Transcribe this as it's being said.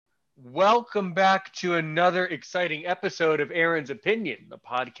Welcome back to another exciting episode of Aaron's Opinion, the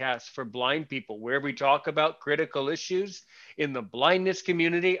podcast for blind people, where we talk about critical issues in the blindness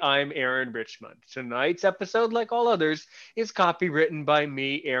community. I'm Aaron Richmond. Tonight's episode, like all others, is copywritten by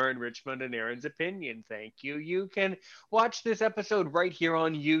me, Aaron Richmond, and Aaron's Opinion. Thank you. You can watch this episode right here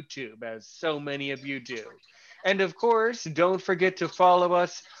on YouTube, as so many of you do. And of course, don't forget to follow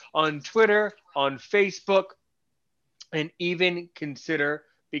us on Twitter, on Facebook, and even consider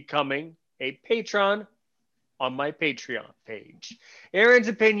becoming a patron on my Patreon page. Aaron's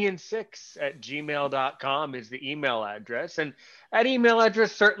Opinion 6 at gmail.com is the email address. And that email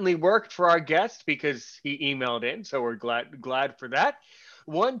address certainly worked for our guest because he emailed in. So we're glad for that.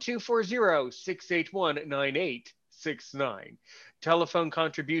 1240-681-9869. Telephone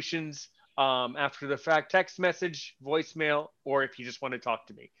contributions after the fact, text message, voicemail, or if you just want to talk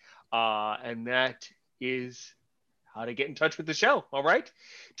to me. And that is how to get in touch with the show. All right.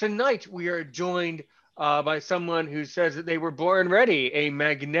 Tonight we are joined by someone who says that they were born ready, a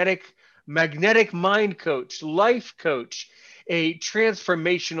magnetic mind coach, life coach, a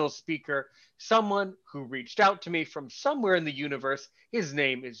transformational speaker, someone who reached out to me from somewhere in the universe. His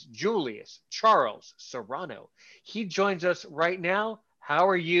name is Julius Charles Serrano. He joins us right now. How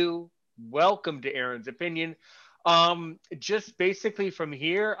are you? Welcome to Aaron's Opinion. Just basically from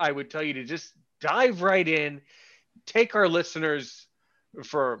here, I would tell you to just dive right in, take our listeners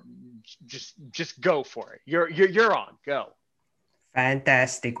for just go for it. You're on. Go.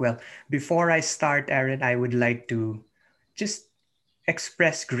 Fantastic. Well, before I start, Aaron, I would like to just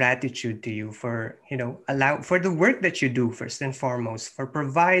express gratitude to you for, allow for the work that you do first and foremost, for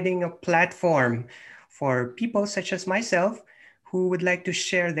providing a platform for people such as myself who would like to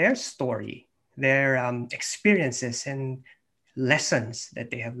share their story, their experiences and lessons that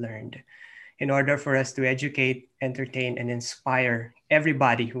they have learned in order for us to educate, entertain, and inspire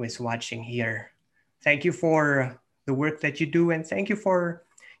everybody who is watching here. Thank you for the work that you do, and thank you for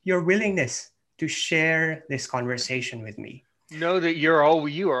your willingness to share this conversation with me. Know that you are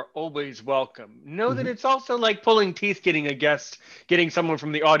always welcome. Know that Mhm, it's also like pulling teeth getting a guest, getting someone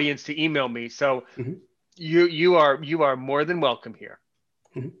from the audience to email me. So mhm, you are more than welcome here.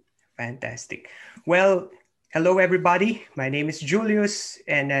 mhm. Fantastic. Well, hello everybody. My name is Julius,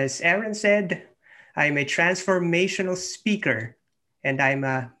 and as Aaron said, I'm a transformational speaker and I'm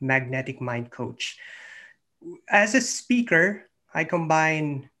a magnetic mind coach. As a speaker, I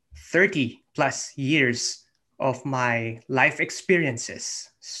combine 30 plus years of my life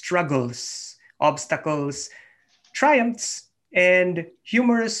experiences, struggles, obstacles, triumphs, and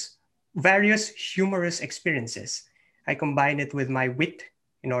various humorous experiences. I combine it with my wit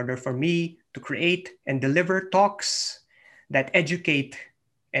in order for me to create and deliver talks that educate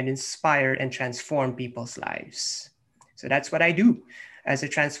and inspire and transform people's lives. So that's what I do as a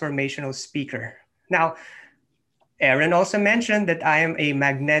transformational speaker. Now, Aaron also mentioned that I am a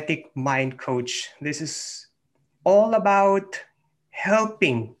magnetic mind coach. This is all about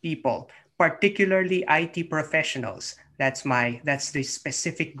helping people, particularly IT professionals. That's the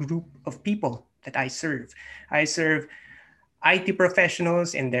specific group of people that I serve. I serve IT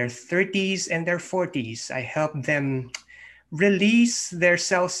professionals in their 30s and their 40s. I help them release their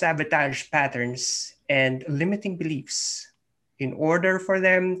self-sabotage patterns and limiting beliefs in order for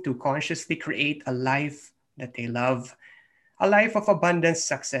them to consciously create a life that they love, a life of abundance,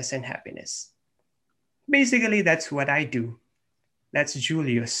 success, and happiness. Basically, that's what I do. That's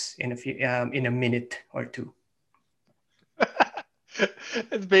Julius in a minute or two.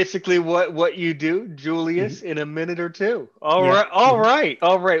 That's basically what you do, Julius, Mhm. in a minute or two. All Yeah. right, all Mhm. right,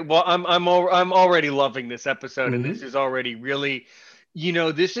 all right. Well, I'm already loving this episode, and this Mhm. is already really,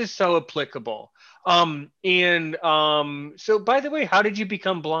 this is so applicable. So by the way, how did you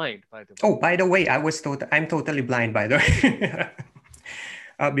become blind? By the way. Oh, by the way, I'm totally blind, by the way.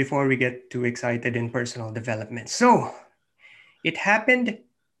 Before we get too excited in personal development. So it happened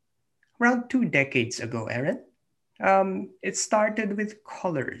around 2 decades ago, Aaron. It started with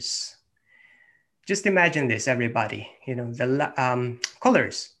colors. Just imagine this, everybody.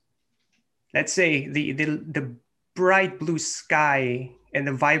 Colors. Let's say the bright blue sky and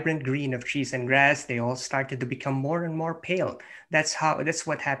the vibrant green of trees and grass, they all started to become more and more pale. That's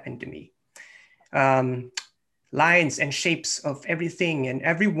what happened to me. Um, Lines and shapes of everything and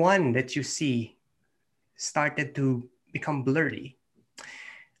everyone that you see started to become blurry.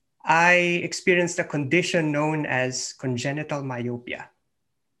 I experienced a condition known as congenital myopia.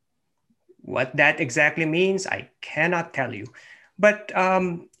 What that exactly means, I cannot tell you. But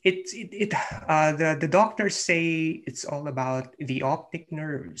the doctors say it's all about the optic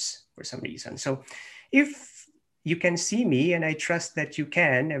nerves for some reason. So if you can see me, and I trust that you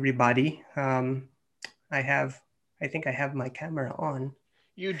can, everybody. I think I have my camera on.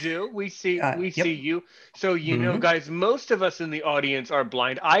 You do. We see Yep. you. So Mm-hmm. guys, most of us in the audience are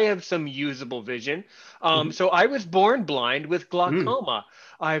blind. I have some usable vision. Mm-hmm. So I was born blind with Mm. glaucoma.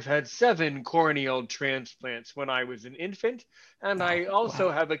 I've had 7 corneal transplants when I was an infant, and Oh, I also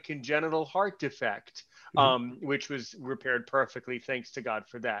wow. have a congenital heart defect, Mhm. which was repaired perfectly, thanks to God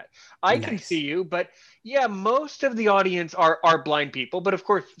for that. I can see Nice. you, but yeah, most of the audience are blind people. But of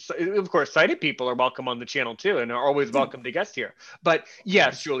course, sighted people are welcome on the channel too, and are always Yeah, welcome to guest here. But of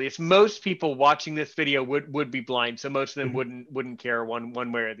yes, course. Julius, most people watching this video would be blind, so most of them Mhm. wouldn't care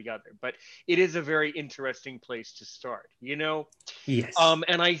one way or the other. But it is a very interesting place to start, Yes.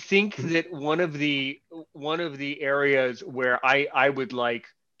 and I think Mhm. that one of the areas where I would like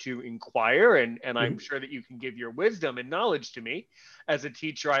to inquire, and I'm Mhm. sure that you can give your wisdom and knowledge to me. As a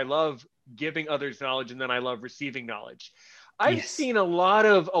teacher, I love giving others knowledge, and then I love receiving knowledge. I've Yes. seen a lot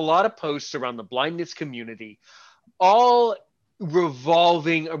of posts around the blindness community, all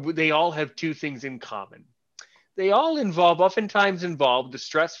revolving. They all have two things in common. They all oftentimes involve the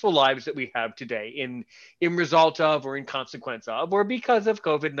stressful lives that we have today in result of, or in consequence of, or because of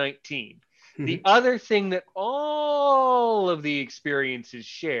COVID-19. The Mhm. other thing that all of the experiences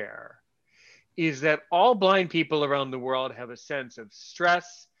share is that all blind people around the world have a sense of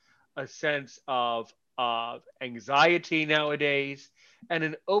stress, a sense of anxiety nowadays, and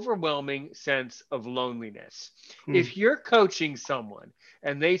an overwhelming sense of loneliness. Mm. If you're coaching someone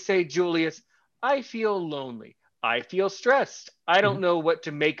and they say, Julius, I feel lonely, I feel stressed, I don't Mhm. know what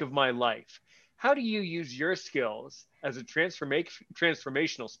to make of my life, how do you use your skills as a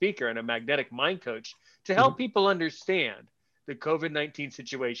transformational speaker and a magnetic mind coach to Mhm. help people understand the COVID-19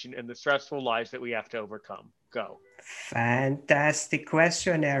 situation and the stressful lives that we have to overcome? Go. Fantastic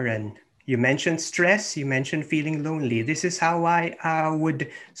question, Aaron. You mentioned stress, you mentioned feeling lonely. This is how I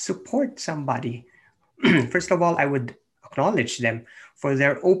would support somebody. First of all, I would acknowledge them for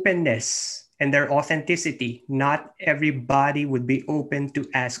their openness and their authenticity. Not everybody would be open to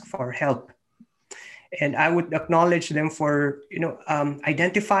ask for help. And I would acknowledge them for,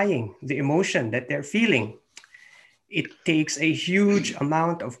 identifying the emotion that they're feeling. It takes a huge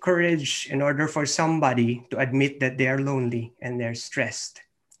amount of courage in order for somebody to admit that they are lonely and they're stressed,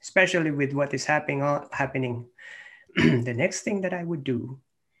 especially with what is happening. The next thing that I would do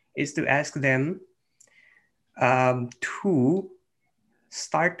is to ask them to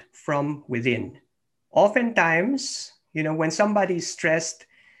start from within. Oftentimes, when somebody is stressed,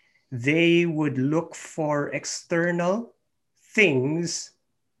 they would look for external things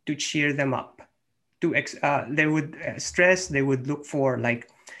to cheer them up. They would stress. They would look for like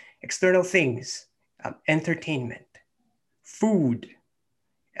external things, entertainment, food,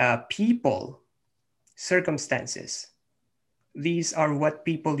 people, circumstances. These are what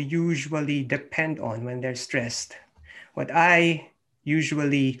people usually depend on when they're stressed. What I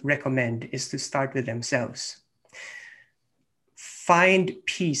usually recommend is to start with themselves. Find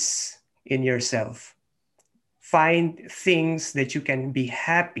peace in yourself. Find things that you can be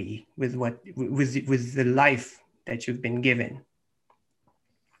happy with the life that you've been given.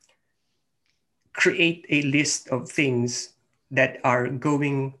 Create a list of things that are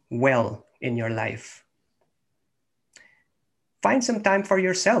going well in your life. Find some time for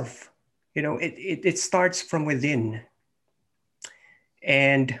yourself. It starts from within.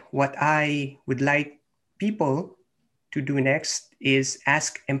 And what I would like people to do next is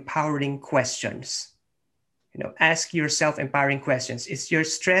ask empowering questions. Ask yourself empowering questions. Is your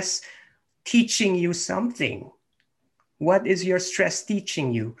stress teaching you something? What is your stress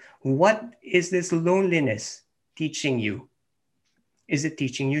teaching you? What is this loneliness teaching you? Is it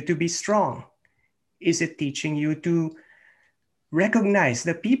teaching you to be strong? Is it teaching you to recognize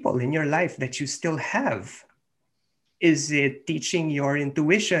the people in your life that you still have? Is it teaching your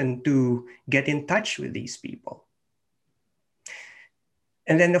intuition to get in touch with these people?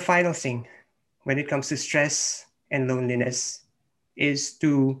 And then the final thing when it comes to stress and loneliness is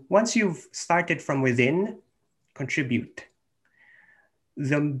to, once you've started from within, contribute.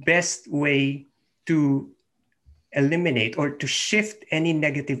 The best way to eliminate or to shift any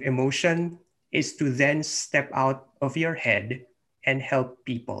negative emotion is to then step out of your head and help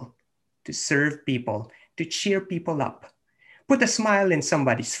people, to serve people, to cheer people up, put a smile in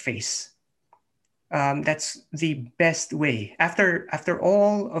somebody's face. That's the best way. After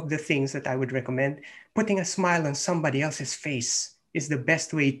all of the things that I would recommend, putting a smile on somebody else's face is the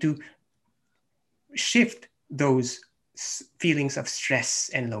best way to shift those feelings of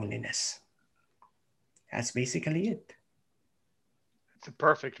stress and loneliness. That's basically it. It's a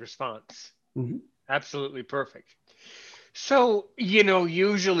perfect response. Mhm. Absolutely perfect. So, you know,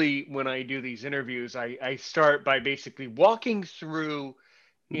 usually when I do these interviews, I start by basically walking through,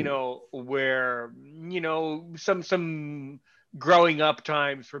 you know, where, you know, some growing up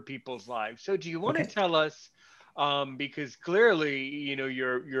times for people's lives. So do you want to Okay. tell us, because clearly, you know,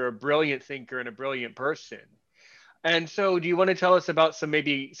 you're a brilliant thinker and a brilliant person. And so, do you want to tell us about some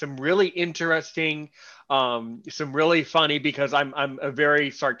maybe some really interesting, some really funny? Because I'm a very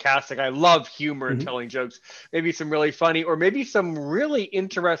sarcastic. I love humor and Mhm. telling jokes. Maybe some really funny, or maybe some really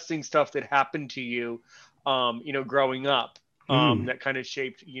interesting stuff that happened to you, you know, growing up, Mm. that kind of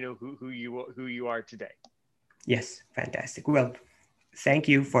shaped, you know, who you are today. Yes, fantastic. Well, thank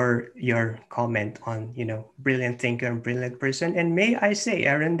you for your comment on, brilliant thinker and brilliant person. And may I say,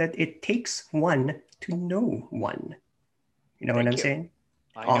 Aaron, that it takes one to know one. You know what Thank I'm you. saying?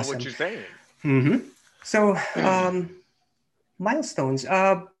 I know what Awesome. you're saying. So, milestones.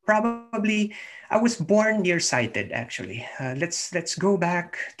 Probably, I was born nearsighted. Actually, let's go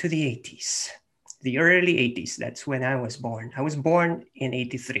back to the 80s, the early 80s. That's when I was born. I was born in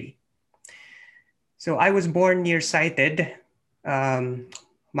 83. So I was born nearsighted. Um,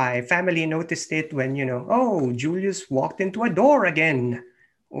 my family noticed it when, oh, Julius walked into a door again,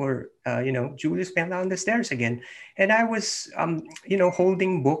 or, Julius went down the stairs again. And I was,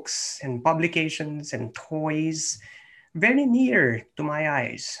 holding books and publications and toys very near to my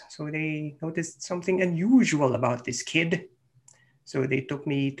eyes. So they noticed something unusual about this kid. So they took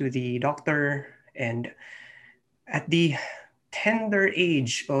me to the doctor, and at the tender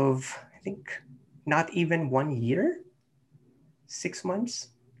age of, I think, not even 1 year, 6 months,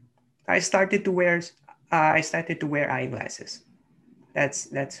 I started to wear eyeglasses.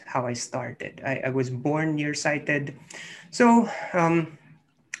 That's how I started. I was born nearsighted, so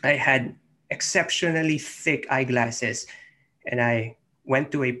I had exceptionally thick eyeglasses, and I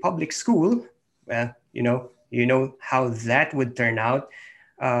went to a public school. Well, you know how that would turn out.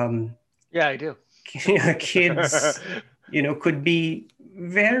 Um, Yeah, I do. Kids, could be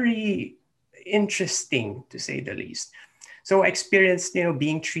very interesting to say the least. So I experienced,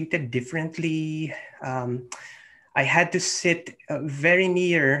 being treated differently. Um, I had to sit very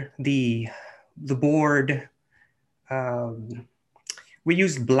near the board. Um, we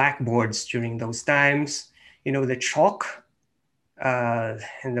used blackboards during those times. The chalk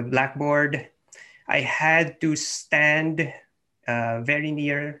and the blackboard. I had to stand very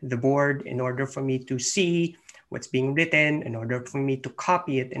near the board in order for me to see what's being written, in order for me to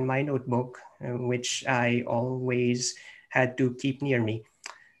copy it in my notebook, which I always had to keep near me.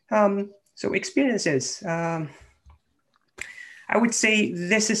 So experiences. I would say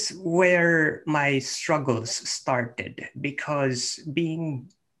this is where my struggles started, because being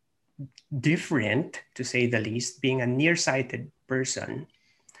different, to say the least, being a nearsighted person,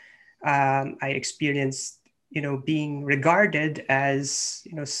 I experienced, being regarded as,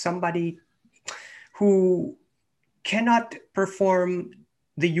 somebody who cannot perform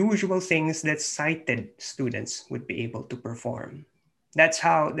the usual things that sighted students would be able to perform. That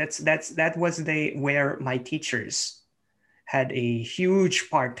was where my teachers had a huge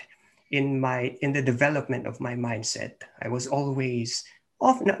part in the development of my mindset. I was always,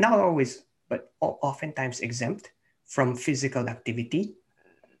 often not always, but oftentimes exempt from physical activity,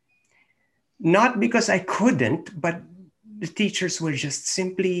 not because I couldn't, but the teachers were just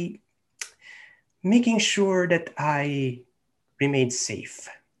simply making sure that I remained safe.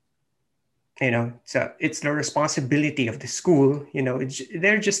 So it's the responsibility of the school.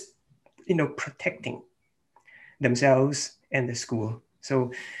 They're just, protecting themselves and the school.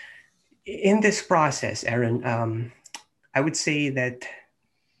 So in this process, Aaron, I would say that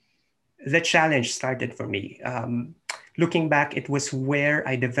the challenge started for me. Looking back, it was where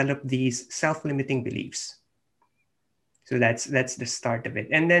I developed these self-limiting beliefs. So that's the start of it.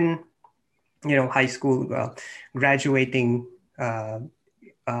 And then, high school, graduating uh,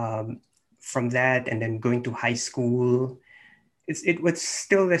 um, from that, and then going to high school, it was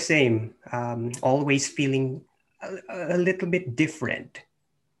still the same. Always feeling a little bit different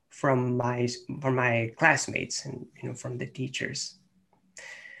from my classmates, and from the teachers.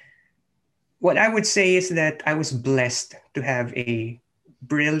 What I would say is that I was blessed to have a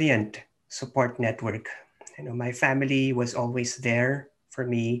brilliant support network. My family was always there for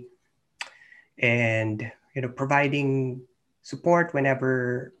me, and providing support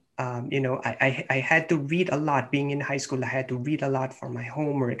whenever, I had to read a lot. Being in high school, I had to read a lot for my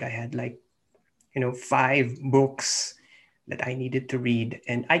homework. I had like, 5 books that I needed to read,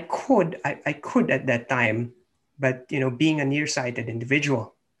 and I could at that time, but being a nearsighted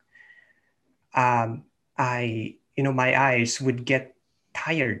individual, um, I my eyes would get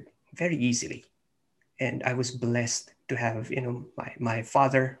tired very easily. And I was blessed to have, my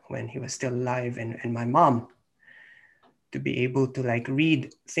father when he was still alive, and my mom to be able to like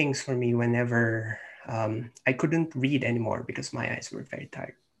read things for me whenever I couldn't read anymore because my eyes were very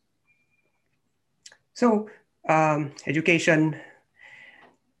tired. So education,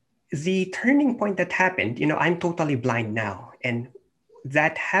 the turning point that happened, I'm totally blind now. And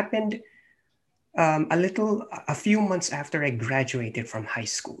that happened a few months after I graduated from high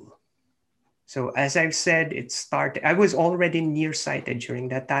school. So as I've said, I was already nearsighted during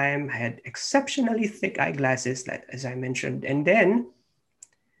that time. I had exceptionally thick eyeglasses, as I mentioned. And then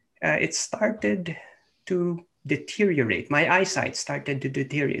it started to deteriorate. My eyesight started to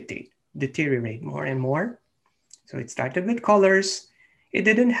deteriorate more and more. So it started with colors. It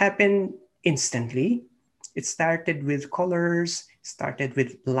didn't happen instantly. It started with colors, started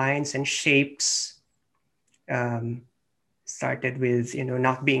with lines and shapes, started with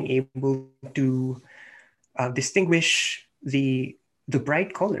not being able to distinguish the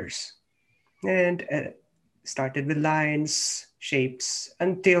bright colors, and started with lines, shapes,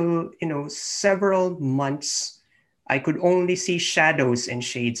 until several months I could only see shadows and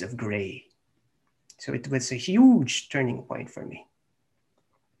shades of gray. So it was a huge turning point for me.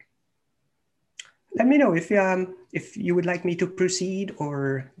 Let me know if you would like me to proceed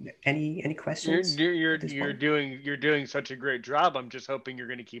or any questions You're at this you're point. doing such a great job. I'm just hoping you're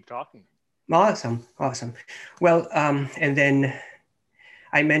going to keep talking. Awesome, awesome. Well, and then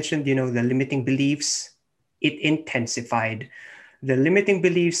I mentioned, the limiting beliefs. It intensified. The limiting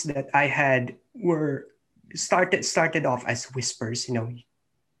beliefs that I had were started off as whispers.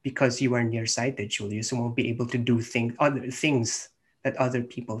 Because you are nearsighted, Julius, you won't be able to do other things that other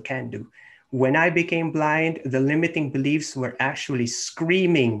people can do. When I became blind, the limiting beliefs were actually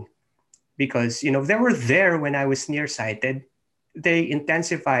screaming because they were there when I was nearsighted. They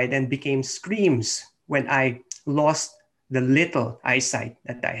intensified and became screams when I lost the little eyesight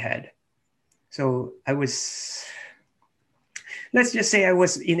that I had. So let's just say I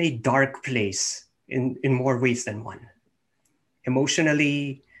was in a dark place in more ways than one.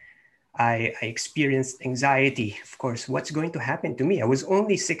 Emotionally, I experienced anxiety. Of course, what's going to happen to me? I was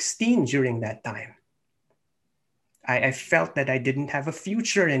only 16 during that time. I felt that I didn't have a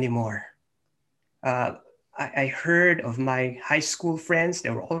future anymore. I heard of my high school friends,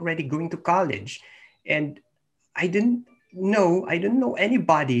 they were already going to college. And I didn't know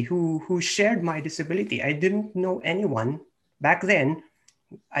anybody who shared my disability. I didn't know anyone back then.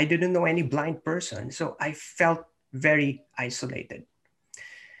 I didn't know any blind person. So I felt very isolated.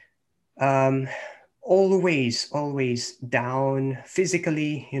 Um, always down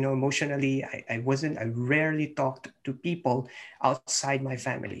physically, emotionally. I rarely talked to people outside my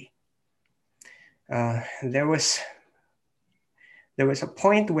family. There was a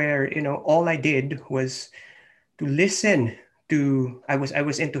point where all I did was to listen to. I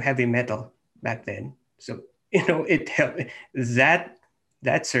was into heavy metal back then, so it helped.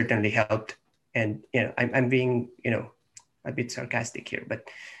 That certainly helped. And I'm being a bit sarcastic here, but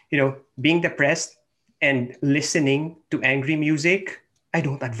being depressed and listening to angry music, I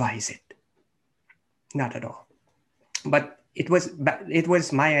don't advise it, not at all. But it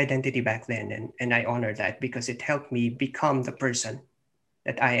was my identity back then, and I honor that because it helped me become the person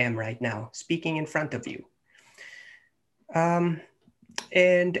that I am right now, speaking in front of you. Um,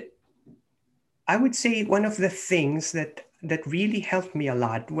 and I would say one of the things that really helped me a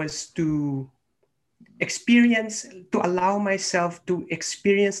lot was to allow myself to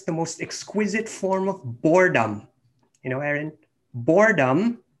experience the most exquisite form of boredom. Aaron,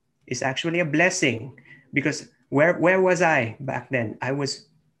 boredom is actually a blessing because where was I back then? I was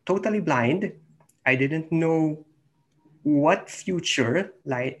totally blind. I didn't know what future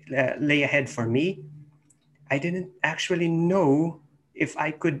lay ahead for me. I didn't actually know if I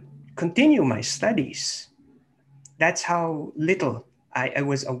could continue my studies. That's how little I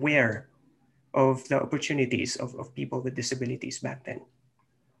was aware of the opportunities of people with disabilities back then.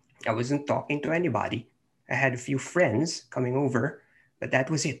 I wasn't talking to anybody. I had a few friends coming over, but that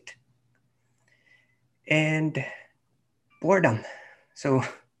was it. And boredom. So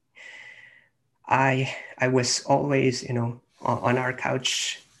I was always, on our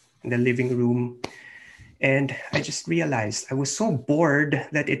couch in the living room. And I just realized I was so bored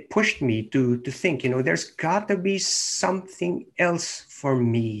that it pushed me to think, there's got to be something else for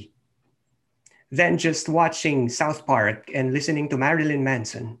me than just watching South Park and listening to Marilyn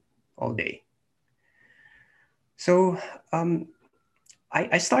Manson all day. So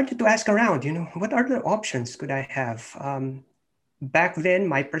I started to ask around, what other options could I have? Back then,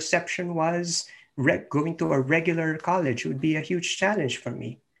 my perception was going to a regular college would be a huge challenge for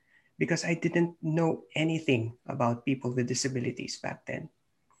me because I didn't know anything about people with disabilities back then.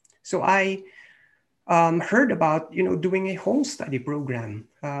 So I heard about doing a home study program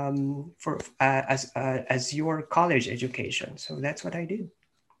for as your college education. So that's what I did.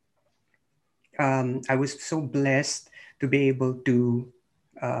 I was so blessed to be able to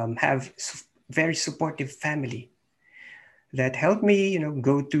have very supportive family that helped me,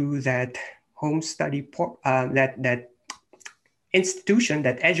 go to that home study that institution,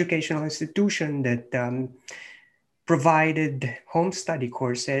 that educational institution that provided home study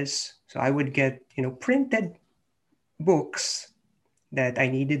courses. So I would get, printed books that I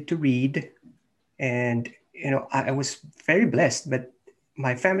needed to read. And, I was very blessed, but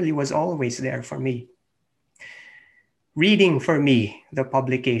my family was always there for me, reading for me the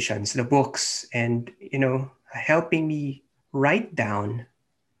publications, the books, and, helping me write down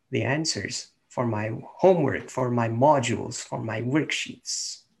the answers for my homework, for my modules, for my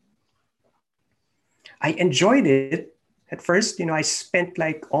worksheets. I enjoyed it. At first, I spent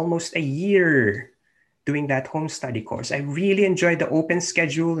like almost a year doing that home study course. I really enjoyed the open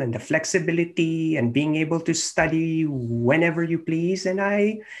schedule and the flexibility and being able to study whenever you please, and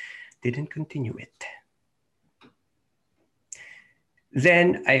I didn't continue it.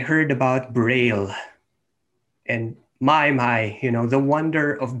 Then I heard about Braille, and my, the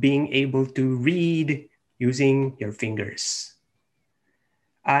wonder of being able to read using your fingers.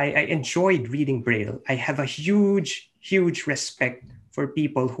 I enjoyed reading Braille. I have a huge, huge respect for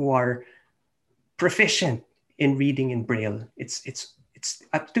people who are proficient in reading in Braille. It's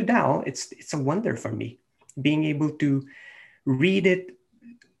up to now, it's a wonder for me, being able to read it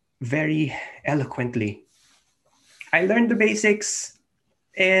very eloquently. I learned the basics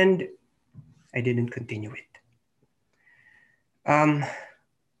and I didn't continue it.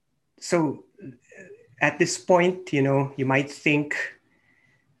 So at this point, you might think,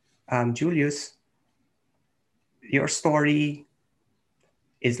 Julius, your story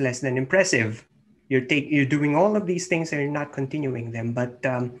is less than impressive. You're doing all of these things and you're not continuing them. But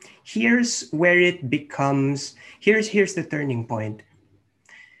here's where it becomes, here's the turning point.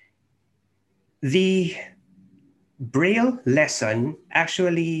 The Braille lesson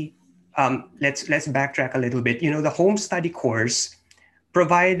actually, let's backtrack a little bit. The home study course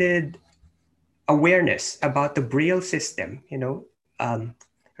provided awareness about the Braille system, a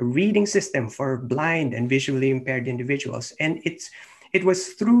reading system for blind and visually impaired individuals. And it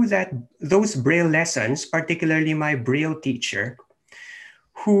was through those Braille lessons, particularly my Braille teacher,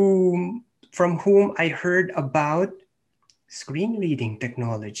 from whom I heard about screen reading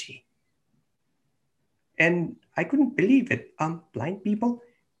technology. And I couldn't believe it. Blind people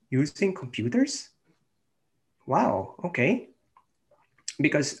using computers? Wow, okay.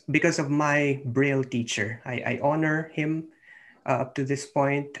 Because of my Braille teacher, I honor him up to this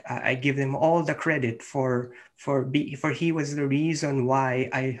point. I give him all the credit for he was the reason why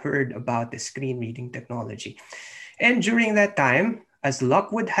I heard about the screen reading technology. And during that time, as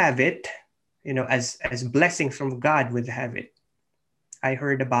luck would have it, as blessings from God would have it, I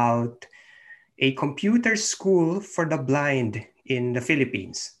heard about a computer school for the blind in the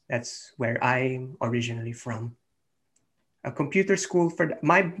Philippines. That's where I'm originally from. A computer school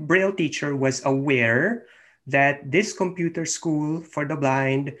my Braille teacher was aware that this computer school for the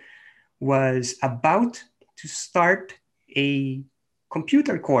blind was about to start a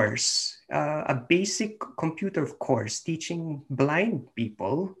computer course, a basic computer course teaching blind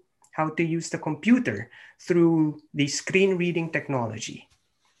people how to use the computer through the screen reading technology.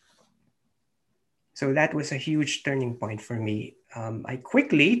 So that was a huge turning point for me. I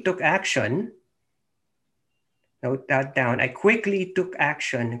quickly took action. Note that down. I quickly took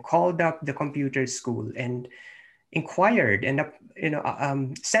action, called up the computer school and inquired and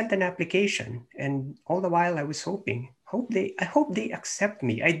sent an application. And all the while I was I hope they accept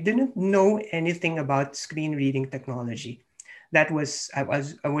me. I didn't know anything about screen reading technology. I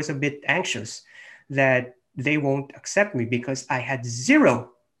was a bit anxious that they won't accept me because I had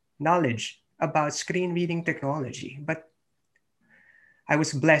zero knowledge about screen reading technology. But I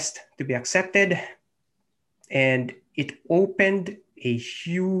was blessed to be accepted, and it opened a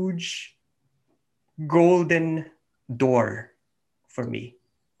huge golden door for me.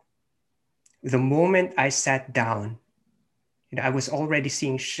 The moment I sat down, I was already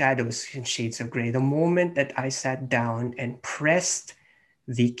seeing shadows and shades of gray. The moment that I sat down and pressed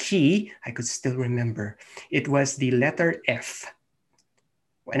the key, I could still remember. It was the letter F.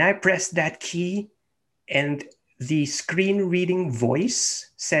 When I pressed that key and the screen reading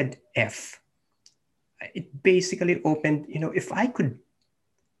voice said F, it basically opened, if I could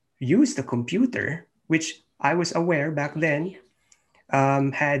use the computer, which I was aware back then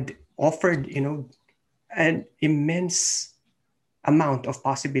had offered, an immense amount of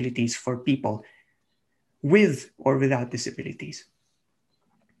possibilities for people with or without disabilities.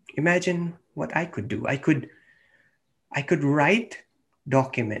 Imagine what I could do. I could write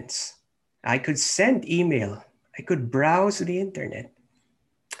documents. I could send email. I could browse the internet.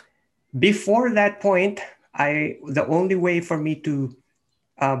 Before that point, the only way for me to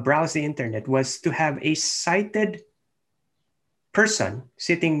browse the internet was to have a sighted person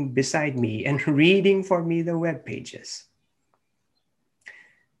sitting beside me and reading for me the web pages.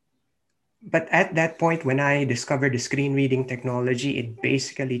 But at that point, when I discovered the screen reading technology, it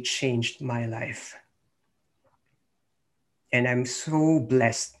basically changed my life. And I'm so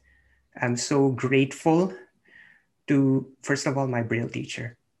blessed. I'm so grateful to, first of all, my Braille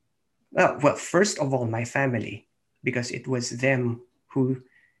teacher. Well, first of all, my family, because it was them who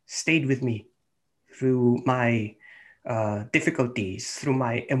stayed with me through my difficulties, through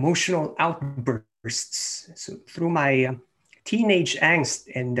my emotional outbursts, so through my teenage angst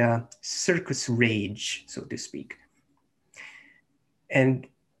and circus rage, so to speak. And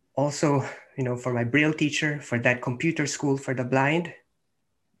also, for my Braille teacher, for that computer school for the blind,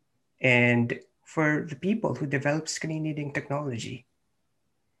 and for the people who developed screen reading technology.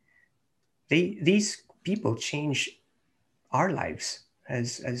 These people change our lives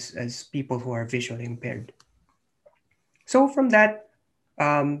as people who are visually impaired. So from that,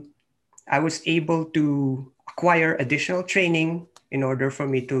 I was able to acquire additional training in order for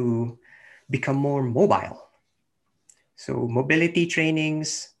me to become more mobile. So mobility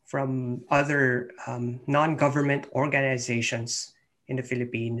trainings from other non-government organizations in the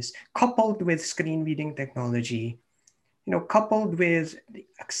Philippines, coupled with screen reading technology, coupled with the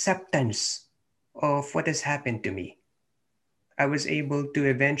acceptance of what has happened to me. I was able to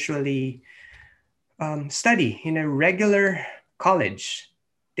eventually study in a regular college,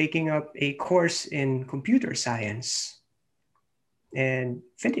 taking up a course in computer science and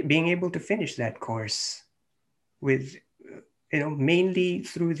being able to finish that course with, mainly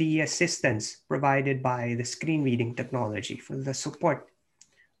through the assistance provided by the screen reading technology for the support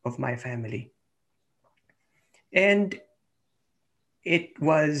of my family. And it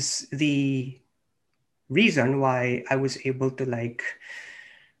was the reason why I was able to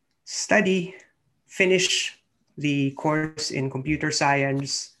study, finish the course in computer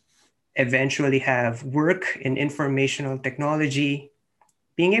science, eventually have work in informational technology,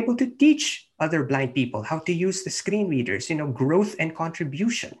 being able to teach other blind people how to use the screen readers, growth and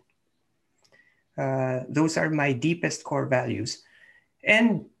contribution. Those are my deepest core values.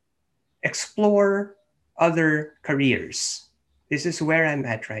 And explore other careers. This is where I'm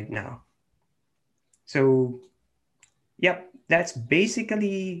at right now. So, yep, that's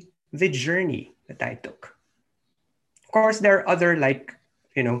basically the journey that I took. Of course, there are other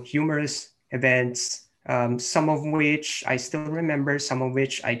humorous events, some of which I still remember, some of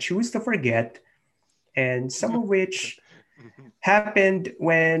which I choose to forget, and some of which happened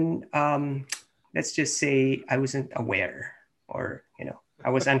when, let's just say, I wasn't aware or, I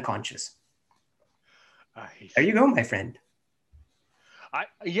was unconscious. There you go, my friend.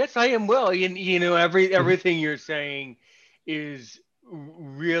 Yes, I am well. Everything you're saying is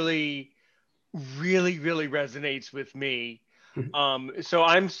really, really, really resonates with me. So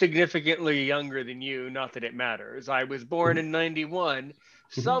I'm significantly younger than you, not that it matters. I was born in 91,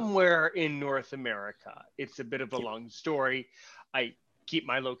 somewhere in North America. It's a bit of a long story. I keep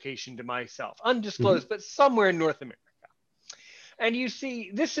my location to myself, undisclosed, but somewhere in North America. And you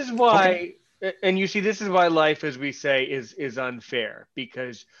see, this is why, this is why life, as we say, is unfair,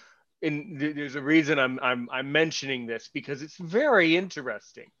 because there's a reason I'm mentioning this, because it's very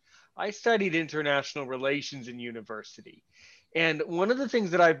interesting. I studied international relations in university. And one of the things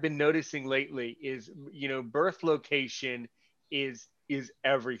that I've been noticing lately is, birth location is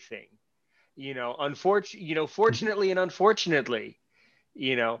everything. Fortunately and unfortunately,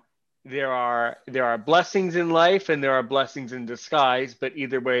 there are blessings in life and there are blessings in disguise, but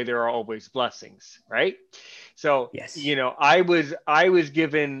either way, there are always blessings, right? So, yes. I was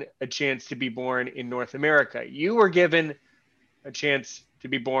given a chance to be born in North America. You were given a chance to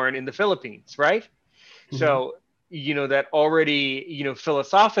be born in the Philippines, right? So, that already,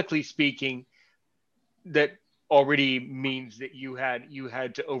 philosophically speaking, that already means that you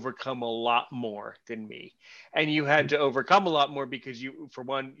had to overcome a lot more than me. And you had to overcome a lot more because for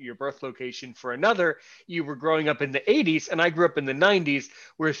one, your birth location, for another, you were growing up in the 80s and I grew up in the 90s,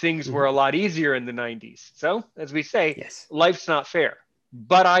 where things were a lot easier in the 90s. So, as we say, yes. Life's not fair.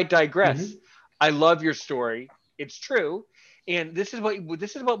 But I digress. I love your story. It's true. And this is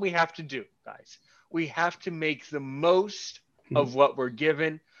what we have to do, guys. We have to make the most of what we're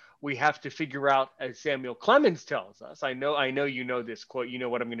given. we have to figure out, as Samuel Clemens tells us, I know you know this quote, you know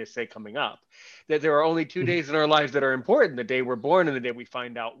what I'm going to say coming up, that there are only two Mhm. days in our lives that are important: the day we're born and the day we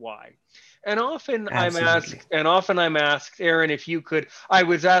find out why. And Absolutely. often I'm asked, Aaron, if you could. I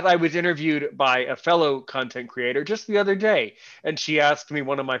was interviewed by a fellow content creator just the other day, and she asked me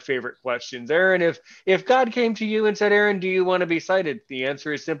one of my favorite questions. Aaron, if God came to you and said, Aaron, do you want to be sighted? The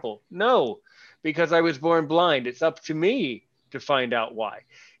answer is simple: no, because I was born blind. It's up to me to find out why.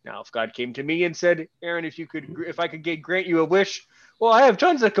 Now, if God came to me and said, Aaron, if I could grant you a wish, well, I have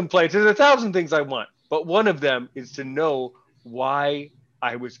tons of complaints. There's 1,000 things I want, but one of them is to know why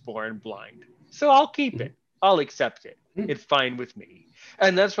I was born blind. So I'll keep Mhm. it. I'll accept it. Mhm. It's fine with me.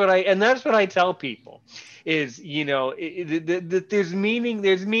 And that's what I tell people is, there's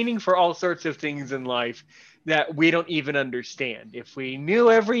meaning for all sorts of things in life that we don't even understand. If we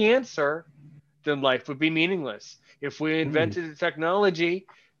knew every answer, then life would be meaningless. If we Mm. invented a technology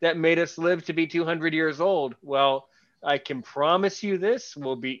that made us live to be 200 years old, well, I can promise you this,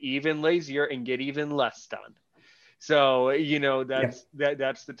 we'll be even lazier and get even less done. So, Yep.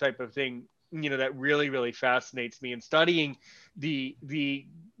 that's the type of thing, that really, really fascinates me in studying the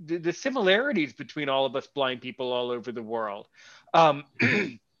similarities between all of us blind people all over the world. Um,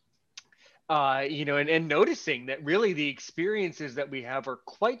 and noticing that really the experiences that we have are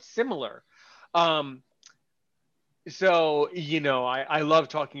quite similar. Um, so, I love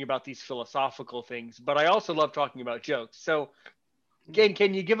talking about these philosophical things, but I also love talking about jokes. So,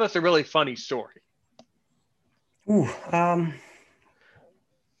 can you give us a really funny story? Ooh,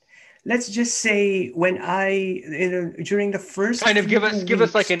 let's just say when during the first Kind of few give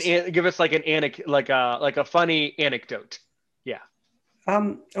us like weeks. an anecdote, like a funny anecdote. Yeah.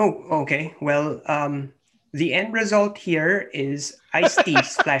 Okay. Well, the end result here is iced tea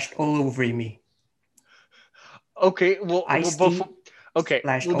splashed all over me. Okay. Well, Iced before. tea Okay.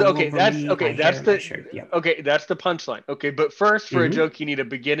 splashed Well, all okay. over That's me, okay. my hair, That's and my the shirt. Yep. okay. That's the punchline. Okay, but first, for a Hmm. joke, you need a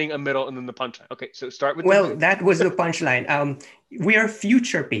beginning, a middle, and then the punchline. Okay. So start with the. Well, that was the punchline. We are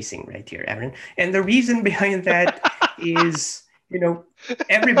future pacing right here, Aaron, and the reason behind that is,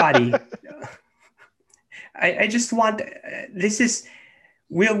 everybody. I just want this is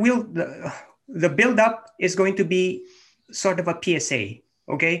we'll the build up is going to be sort of a PSA.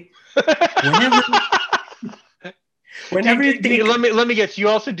 Okay, whenever whenever you take Let me guess. You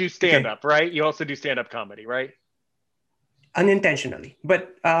also do stand okay up, right? You also do stand up comedy, right? unintentionally,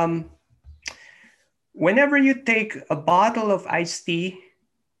 but whenever you take a bottle of iced tea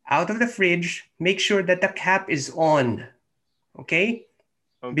out of the fridge, make sure that the cap is on. Okay,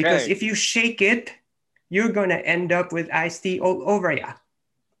 because Okay. if you shake it, you're gonna end up with iced tea all over you.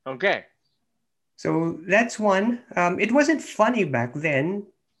 Okay. So that's one. It wasn't funny back then,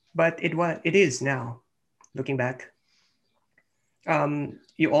 but it is now. Looking back,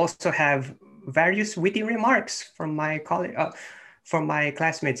 you also have various witty remarks from my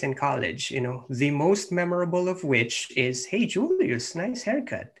classmates in college. The most memorable of which is, "Hey Julius, nice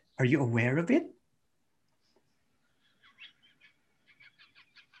haircut. Are you aware of it?"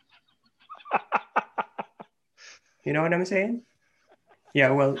 You know what I'm saying?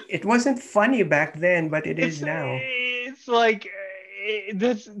 Yeah. Well, it wasn't funny back then, but it is now. It's like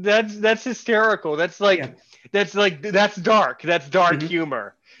that's hysterical. Yeah. That's dark. That's dark Mhm.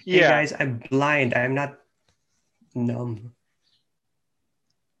 humor. Hey Yeah. guys, I'm blind. I'm not numb.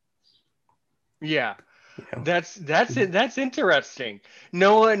 Yeah. You know. That's Mhm. it. That's interesting.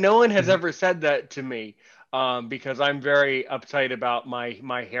 No one has Mhm. ever said that to me, because I'm very uptight about my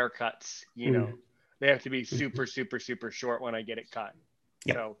haircuts. Mhm. They have to be Mhm. super, super, super short when I get it cut.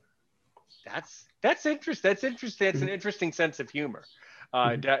 Yep. So that's interesting. That's interesting. That's an Mhm. interesting sense of humor.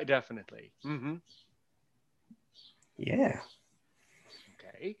 Mhm. Definitely. Yeah.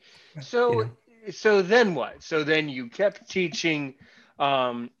 Okay. You So know. so then what? So then you kept teaching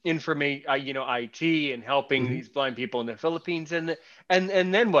information, IT, and helping Mhm. these blind people in the Philippines, and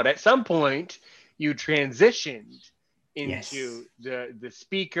then what? At some point, you transitioned Yes. into the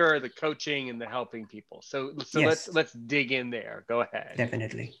speaker, the coaching, and the helping people. So let's Yes. let's dig in there. Go ahead.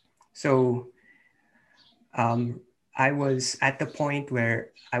 Definitely. So um, I was at the point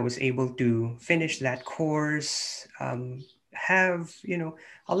where I was able to finish that course, have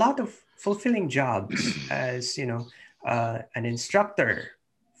a lot of fulfilling jobs as an instructor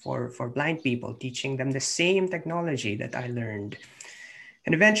for blind people, teaching them the same technology that I learned.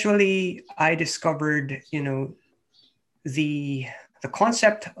 And eventually, I discovered the the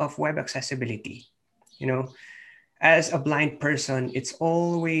concept of web accessibility. You know, as a blind person, it's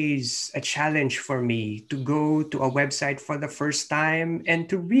always a challenge for me to go to a website for the first time and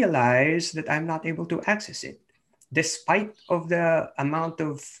to realize that I'm not able to access it, despite of the amount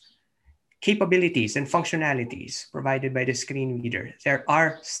of capabilities and functionalities provided by the screen reader, there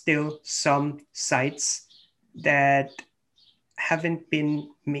are still some sites that haven't been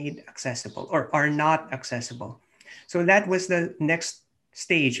made accessible or are not accessible. So that was the next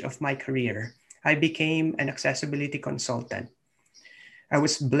stage of my career. I became an accessibility consultant. I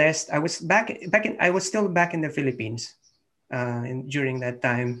was blessed. I was I was still back in the Philippines, and during that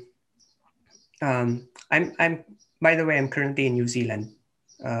time. I'm by the way, I'm currently in New Zealand,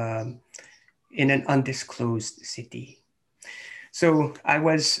 um, in an undisclosed city. So I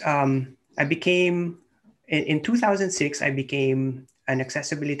became, in 2006, I became an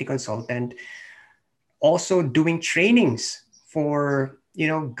accessibility consultant, also doing trainings for,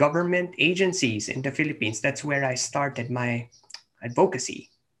 government agencies in the Philippines. That's where I started my advocacy,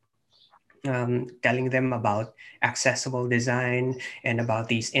 telling them about accessible design and about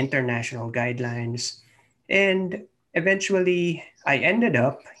these international guidelines. And eventually, I ended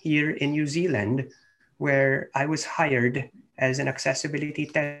up here in New Zealand, where I was hired as an accessibility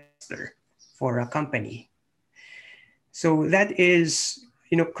tester for a company. So that is,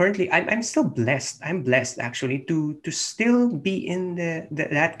 currently I'm still blessed. I'm blessed actually to still be in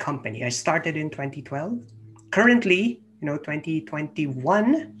that company. I started in 2012. Currently,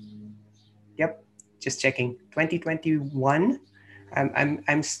 2021. Yep, just checking. 2021.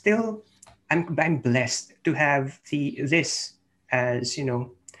 I'm still I'm blessed to have this as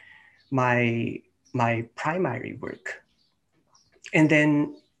my my primary work. And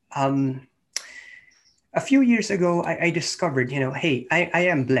then um, a few years ago, I discovered, hey, I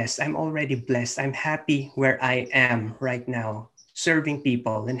am blessed. I'm already blessed. I'm happy where I am right now, serving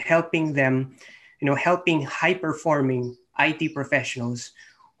people and helping them, helping high performing IT professionals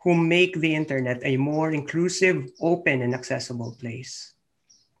who make the internet a more inclusive, open, and accessible place.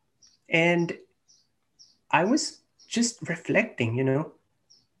 And I was just reflecting,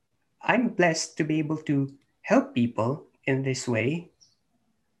 I'm blessed to be able to help people in this way.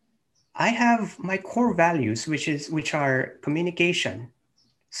 I have my core values, which are communication,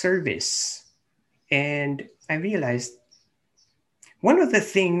 service, and I realized one of the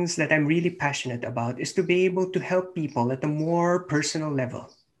things that I'm really passionate about is to be able to help people at a more personal level.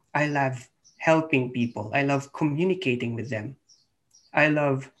 I love helping people. I love communicating with them. I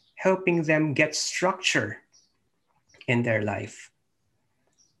love helping them get structure in their life.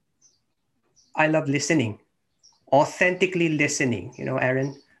 I love listening, authentically listening,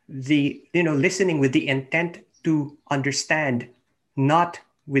 Aaron, listening with the intent to understand, not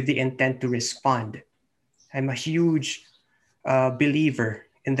with the intent to respond. I'm a huge believer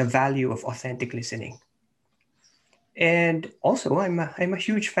in the value of authentic listening. And also, I'm a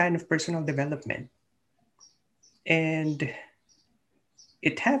huge fan of personal development. And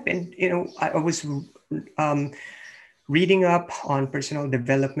it happened, I was um, reading up on personal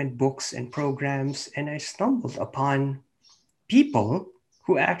development books and programs, and I stumbled upon people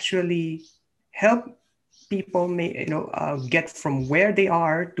who actually help people get from where they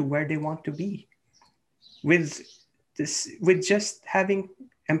are to where they want to be with with just having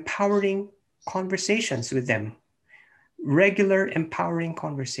empowering conversations with them, regular empowering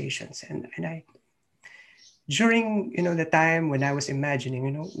conversations. And I during the time when I was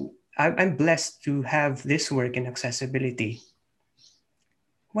imagining, I'm blessed to have this work in accessibility.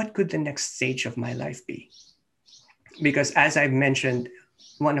 What could the next stage of my life be? Because as I've mentioned,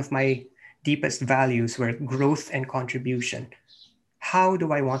 one of my deepest values were growth and contribution. How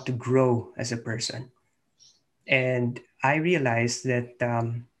do I want to grow as a person? And I realized that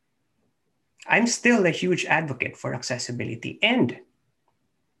I'm still a huge advocate for accessibility. And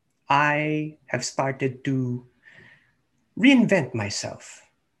I have started to reinvent myself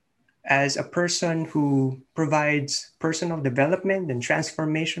as a person who provides personal development and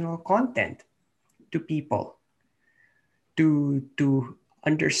transformational content to people to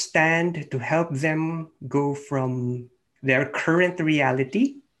understand, to help them go from their current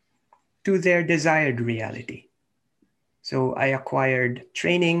reality to their desired reality. So I acquired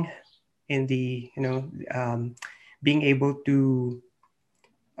training in the, being able to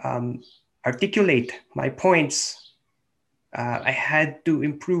um, articulate my points. I had to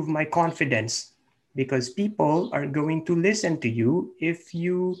improve my confidence because people are going to listen to you if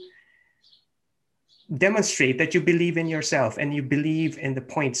you demonstrate that you believe in yourself and you believe in the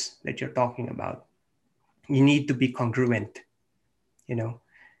points that you're talking about. You need to be congruent. You know,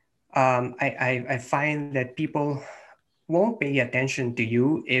 I find that people won't pay attention to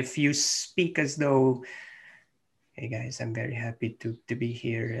you if you speak as though, hey guys, I'm very happy to be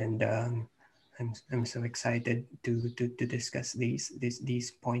here, and I'm so excited to discuss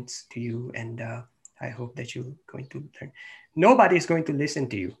these points to you, and I hope that you're going to learn. Nobody is going to listen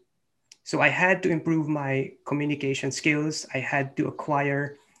to you. So I had to improve my communication skills. I had to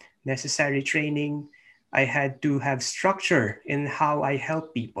acquire necessary training. I had to have structure in how I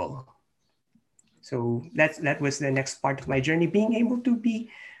help people. So that was the next part of my journey, being able to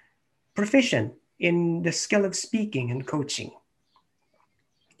be proficient in the skill of speaking and coaching.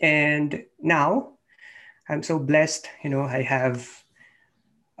 And now I'm so blessed, I have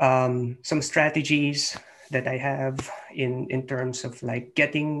some strategies that I have in terms of like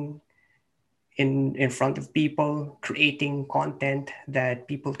getting in front of people, creating content that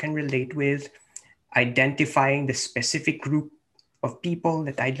people can relate with, identifying the specific group of people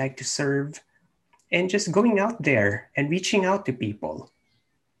that I'd like to serve, and just going out there and reaching out to people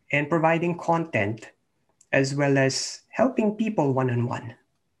and providing content as well as helping people one-on-one.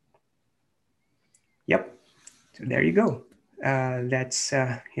 Yep. So there you go. That's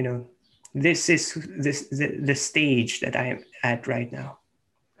this is the stage that I am at right now.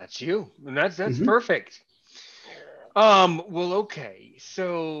 That's you, and that's perfect. Well, okay,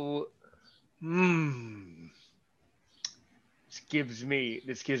 so this gives me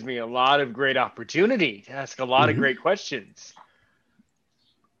a lot of great opportunity to ask a lot of great questions.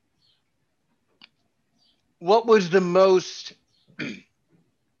 What was the most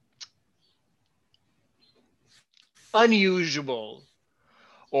unusual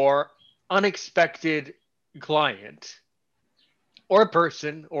or unexpected client or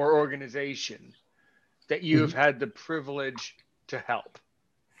person or organization that you have had the privilege to help?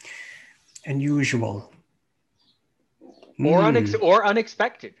 Unusual. Or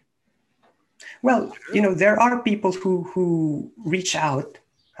unexpected. Well, there are people who reach out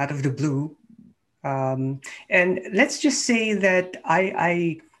of the blue. And let's just say that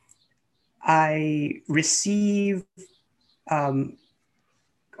I receive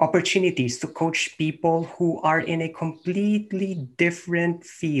opportunities to coach people who are in a completely different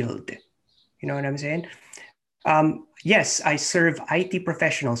field. You know what I'm saying? Yes, I serve IT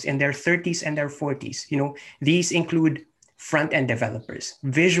professionals in their 30s and their 40s. These include front-end developers,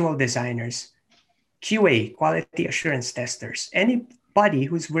 visual designers, QA, quality assurance testers, anybody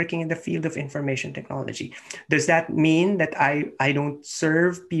who's working in the field of information technology. Does that mean that I don't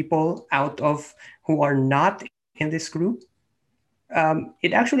serve people who are not in this group?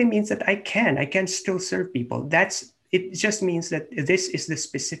 It actually means that I can still serve people. It just means that this is the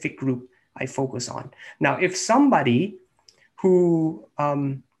specific group I focus on. Now, if somebody who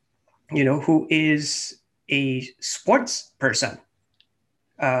who is a sports person,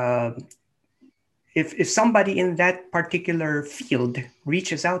 if somebody in that particular field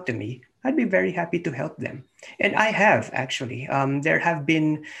reaches out to me, I'd be very happy to help them. And I have actually. There have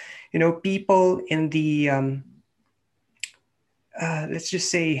been, people in the let's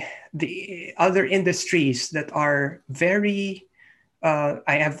just say the other industries that are very.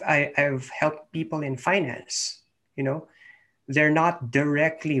 I've helped people in finance. They're not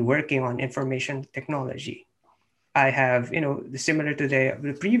directly working on information technology. I have, similar to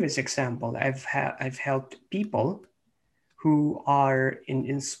the previous example, I've helped people who are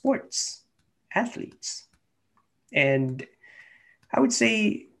in sports, athletes. And I would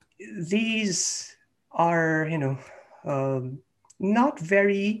say these are, not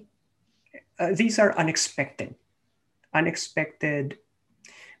very, these are unexpected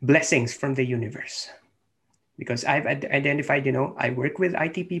blessings from the universe. Because I've identified, I work with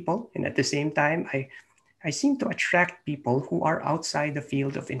IT people, and at the same time, I seem to attract people who are outside the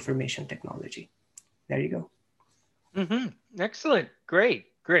field of information technology. There you go. Excellent. Great.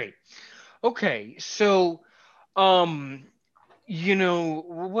 Okay. So, what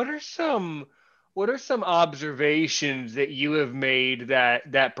are some observations that you have made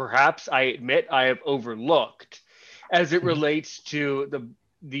that perhaps I admit I have overlooked as it relates to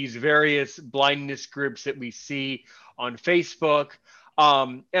these various blindness groups that we see on Facebook?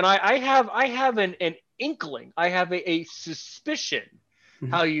 And I have an inkling, I have a suspicion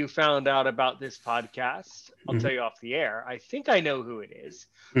how you found out about this podcast. I'll tell you off the air. I think I know who it is,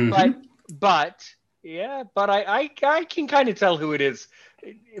 but I can kind of tell who it is.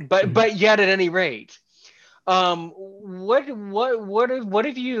 But yet, at any rate, what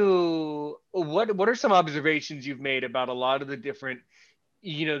are some observations you've made about a lot of the different,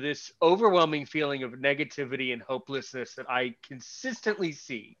 this overwhelming feeling of negativity and hopelessness that I consistently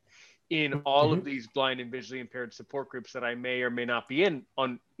see in all of these blind and visually impaired support groups that I may or may not be in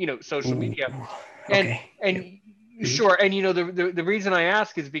on, social media. And sure. And, the reason I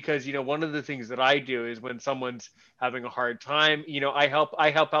ask is because, one of the things that I do is when someone's having a hard time, I help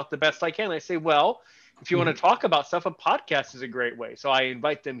out the best I can. I say, well, if you want to talk about stuff, a podcast is a great way. So I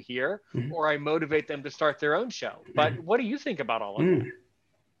invite them here or I motivate them to start their own show. But what do you think about all of that?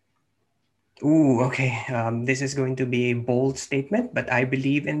 Ooh, okay. This is going to be a bold statement, but I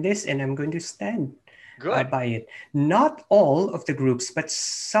believe in this and I'm going to stand Good. by it. Not all of the groups, but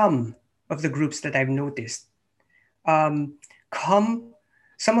some of the groups that I've noticed um, come,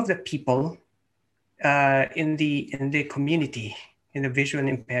 some of the people in the community, in the visually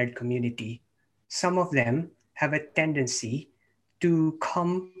impaired community, some of them have a tendency to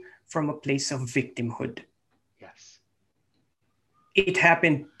come from a place of victimhood. Yes. It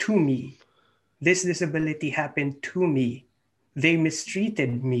happened to me. This disability happened to me. They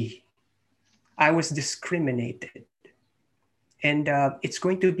mistreated me. I was discriminated. And it's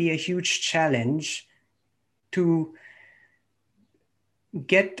going to be a huge challenge to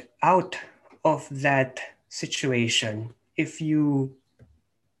get out of that situation if you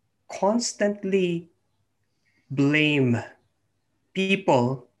constantly blame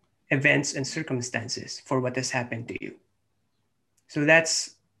people, events, and circumstances for what has happened to you. So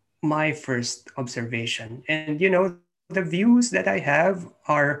that's my first observation. And the views that I have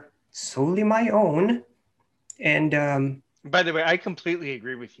are solely my own. And By the way, I completely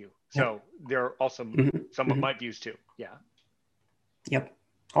agree with you. yeah, So there are also mhm, some of mhm. my views too. Yeah. Yep.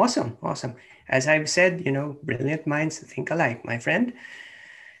 Awesome. Awesome. As I've said, brilliant minds think alike, my friend.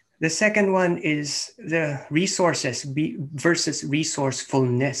 The second one is the resources versus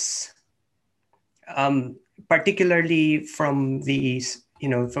resourcefulness. Um, Particularly from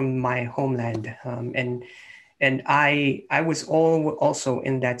from my homeland, and I was also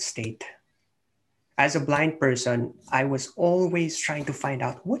in that state. As a blind person, I was always trying to find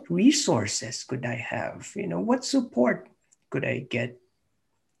out what resources could I have, what support could I get.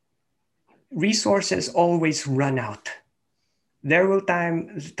 Resources always run out.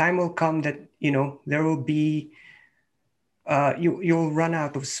 Time will come that there will be you'll run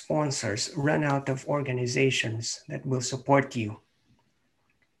out of sponsors, run out of organizations that will support you.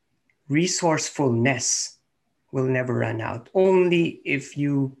 Resourcefulness will never run out, only if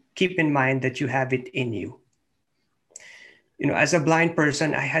you keep in mind that you have it in you. As a blind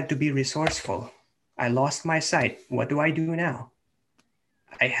person, I had to be resourceful. I lost my sight. What do I do now?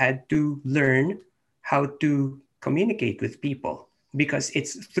 I had to learn how to communicate with people, because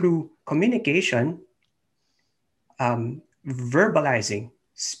it's through communication, verbalizing,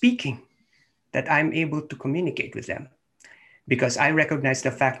 speaking, that I'm able to communicate with them. Because I recognize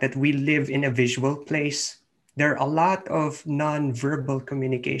the fact that we live in a visual place. There are a lot of non-verbal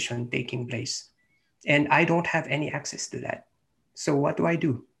communication taking place, and I don't have any access to that. So what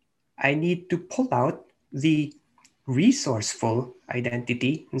do? I need to pull out the resourceful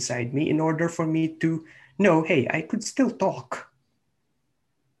identity inside me in order for me to know, hey, I could still talk.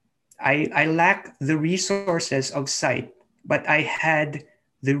 I lack the resources of sight, but I had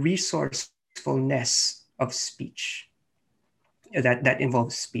the resourcefulness of speech that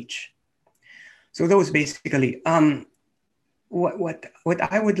involves speech. So those basically, what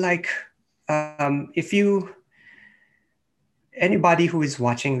I would like, if you, anybody who is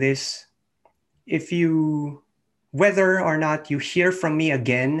watching this, if you, whether or not you hear from me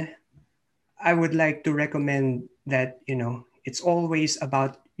again, I would like to recommend that, it's always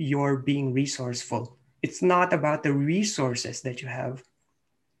about your being resourceful. It's not about the resources that you have.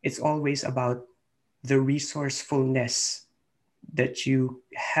 It's always about the resourcefulness that you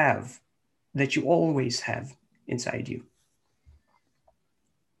have, that you always have inside you.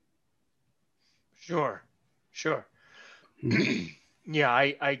 Sure. Sure. Mhm. Yeah,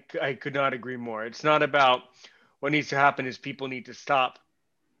 I could not agree more. It's not about what needs to happen is people need to stop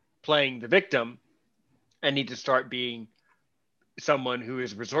playing the victim and need to start being someone who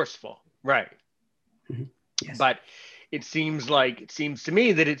is resourceful. Right. Mhm. Yes. But it seems to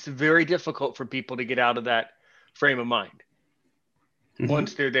me that it's very difficult for people to get out of that frame of mind Mhm.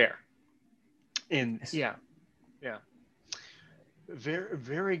 once they're there. And Yes. yeah, yeah.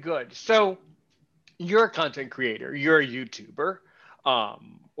 Very good. So you're a content creator, you're a YouTuber.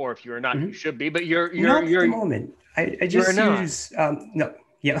 Or if you're not, you Mhm. should be, but Not at the moment. I you're just not. use no,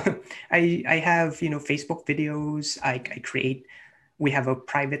 yeah. I have Facebook videos. I create. We have a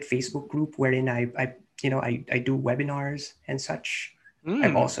private Facebook group wherein I do webinars and such. Mm.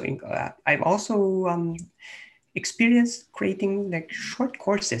 I've also experienced creating like short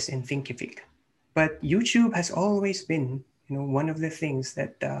courses in Thinkific, but YouTube has always been one of the things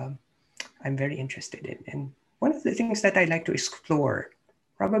that I'm very interested in, and one of the things that I like to explore,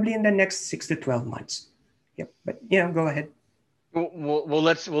 probably in the next 6 to 12 months. Yep. But go ahead.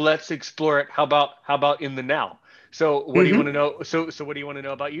 Let's explore it. How about in the now? So what do you want to Mm-hmm. know? So what do you want to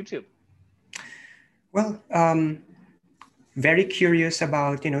know about YouTube? Well, very curious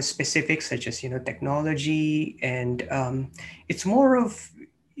about specifics such as technology, and it's more of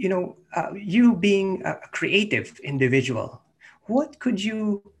you being a creative individual, what could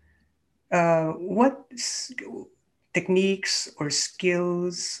you, what techniques or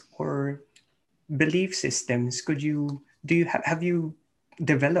skills or belief systems could you do you have you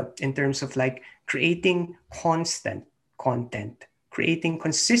developed in terms of like creating constant content, creating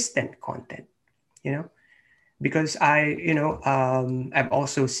consistent content, you know? Because I've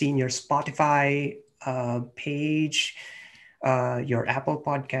also seen your Spotify page, your Apple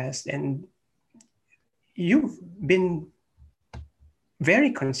podcast, and you've been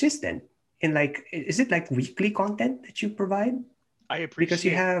very consistent in like, is it like weekly content that you provide? I Because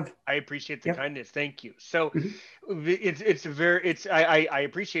you appreciate have, I appreciate the yep. kindness. Thank you. So Mhm, it's very it's I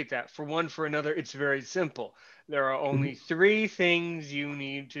appreciate that. For one, for another, it's very simple. There are only mhm, three things you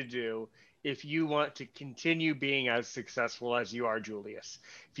need to do if you want to continue being as successful as you are, Julius.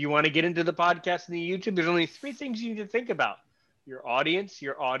 If you want to get into the podcast and the YouTube, there's only three things you need to think about: your audience,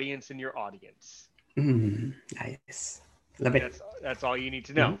 your audience, and your audience. nice. Love it. That's all you need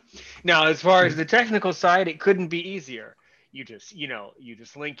to Mhm, know. Now, as far as mhm, the technical side, it couldn't be easier. You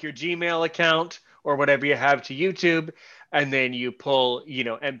just link your Gmail account or whatever you have to YouTube, and then you pull,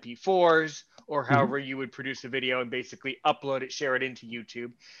 MP4s or mhm, however you would produce a video and basically upload it, share it into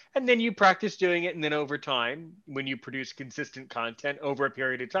YouTube. And then you practice doing it. And then over time, when you produce consistent content over a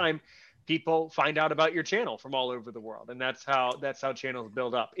period of time, people find out about your channel from all over the world. And that's how channels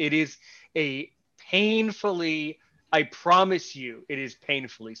build up. It is a painfully I promise you, it is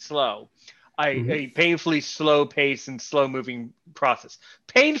painfully slow. mhm, A painfully slow pace and slow moving process.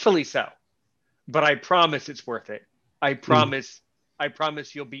 Painfully so, but I promise it's worth it. I mhm, promise, I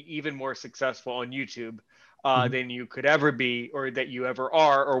promise you'll be even more successful on YouTube mhm. than you could ever be, or that you ever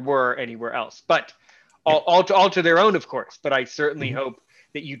are or were anywhere else. But Yep. all to their own, of course. But I certainly Mhm. hope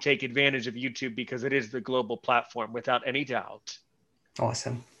that you take advantage of YouTube because it is the global platform without any doubt.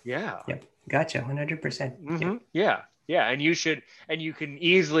 Awesome. Yeah. Yep. Gotcha. 100%. Yep. Yeah, yeah, and you can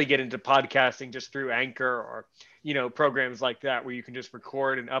easily get into podcasting just through Anchor or programs like that where you can just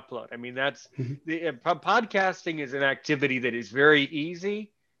record and upload. I mean, that's Mhm. the podcasting is an activity that is very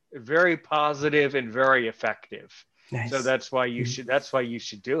easy, very positive, and very effective. So Nice. Mhm. that's why you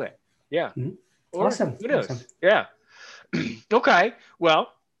should do it. Yeah, Mhm. or Awesome. who Awesome. knows? Yeah. Okay.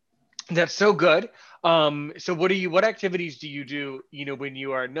 Well, that's so good. So what activities do you do, when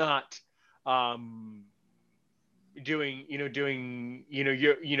you are not um your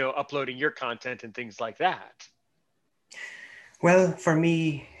uploading your content and things like that? Well, for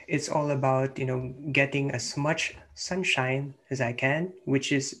me, it's all about, getting as much sunshine as I can,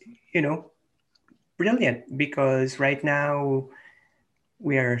 which is, you know, brilliant because right now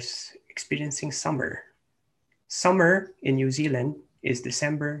we are experiencing summer. Summer in New Zealand is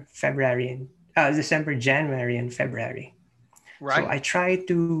December, January, and February. So Right. I try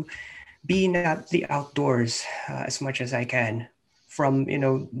to be in the outdoors as much as I can. From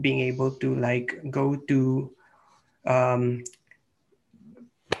being able to like go to um,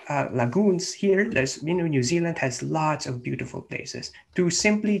 lagoons here. There's New Zealand has lots of beautiful places to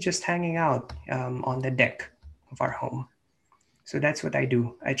simply just hanging out on the deck of our home. So that's what I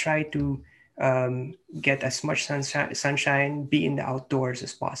do. I try to get as much sunshine, be in the outdoors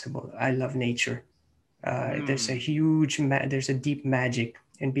as possible. I love nature. Mm, There's a deep magic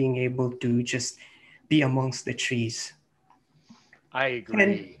in being able to just be amongst the trees. I And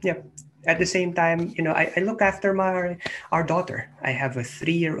agree. yeah, at the same time, I look after our daughter. I have a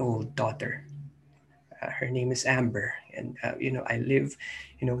 3-year-old daughter. Her name is Amber, and I live,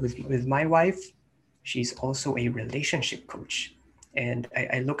 with my wife. She's also a relationship coach, and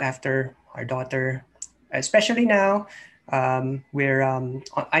I look after our daughter, especially now. I'm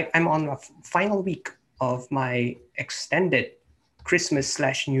on a final week of my extended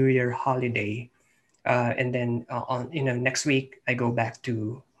Christmas/New Year holiday, and then on next week I go back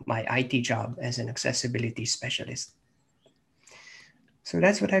to my IT job as an accessibility specialist. So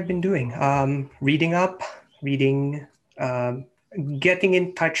that's what I've been doing. Reading, um, getting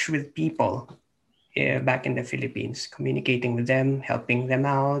in touch with people back in the Philippines, communicating with them, helping them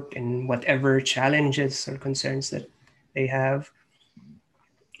out in whatever challenges or concerns that they have,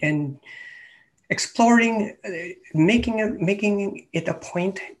 and exploring, making it a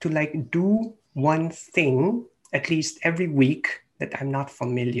point to like do one thing at least every week that I'm not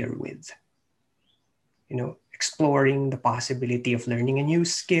familiar with. Exploring the possibility of learning a new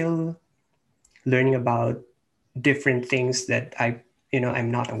skill, learning about different things that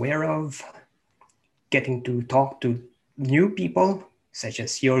I'm not aware of, getting to talk to new people such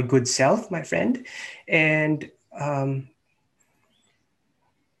as your good self, my friend, and um,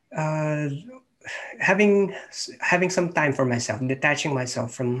 uh, having some time for myself, detaching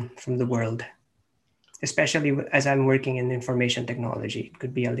myself from the world, especially as I'm working in information technology. It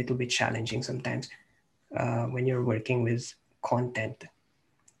could be a little bit challenging sometimes when you're working with content.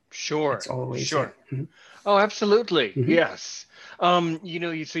 It's Sure, always, yeah. sure. Oh, absolutely. Mhm. Yes.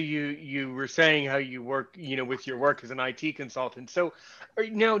 So you were saying how you work, with your work as an IT consultant. So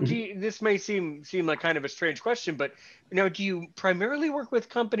now, Mhm. this may seem like kind of a strange question, but now, do you primarily work with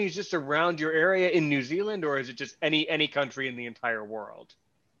companies just around your area in New Zealand, or is it just any country in the entire world?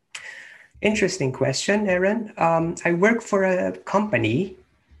 Interesting question, Aaron. I work for a company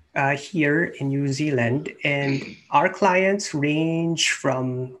here in New Zealand, and our clients range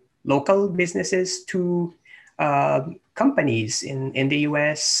from local businesses to companies in the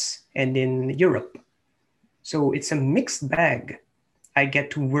US and in Europe. So it's a mixed bag. I get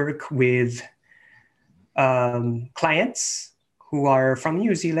to work with clients who are from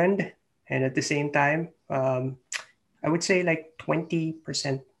New Zealand, and at the same time, I would say like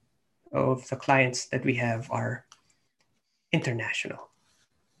 20% of the clients that we have are international.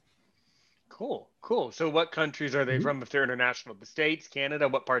 Cool, cool. So what countries are they Mhm. from if they're international? The States, Canada,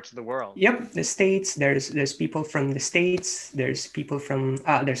 what parts of the world? Yep, the states. There's people from the states. There's people from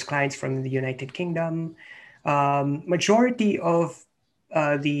there's clients from the United Kingdom. Majority of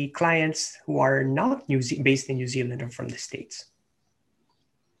the clients who are not based in New Zealand are from the states.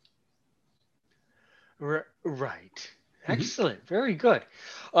 Right. Mhm. Excellent. Very good.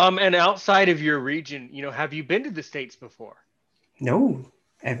 And outside of your region, have you been to the States before? No,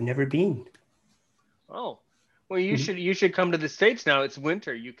 I've never been. Oh, well, you Mhm. should you should come to the States now. It's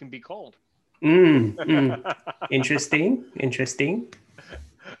winter. You can be cold. Mm. Interesting. Interesting.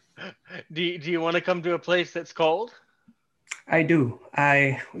 Do you want to come to a place that's cold? I do.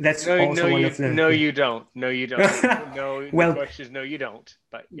 I That's No, no, also one of the. you don't. No, you don't. No, the Well, question is no, you don't.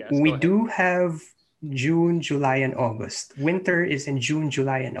 But yes, we go ahead. do have June, July, and August. Winter is in June,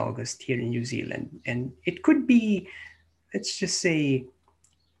 July, and August here in New Zealand. And it could be, let's just say,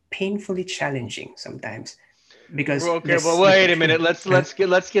 painfully challenging sometimes because Okay, well, wait a minute. Let's uh, let's get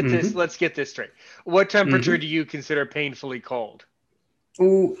let's get this mm-hmm, let's get this straight. What temperature mm-hmm. do you consider painfully cold?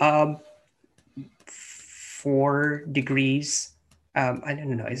 Ooh, 4 degrees. I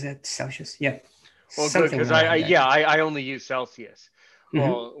don't know. Is that Celsius? Yeah, Well, good, something because I around that. yeah, I only use Celsius. Mm-hmm.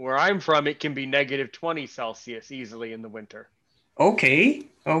 Well, where I'm from, it can be negative 20 Celsius easily in the winter. Okay,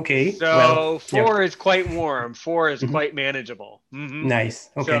 okay. Well, So yep. 4 is quite warm. 4 is Mm-hmm. quite manageable. Nice.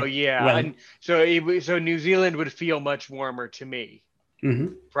 So Okay. yeah, Well, and so New Zealand would feel much warmer to me, mm-hmm.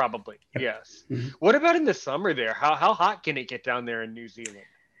 probably. Yep. Yes. Mm-hmm. What about in the summer there? How hot can it get down there in New Zealand?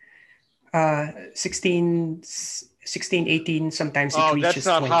 16, 16, 18. Sometimes it Oh, that's reaches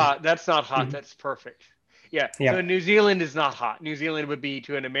not 20. hot. That's not hot. Mm-hmm. That's perfect. Yeah. So Yep. New Zealand is not hot. New Zealand would be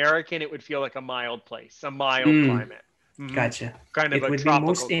to an American, it would feel like a mild place, a mild Mm, climate. hmm gotcha. Kind of It a would be tropical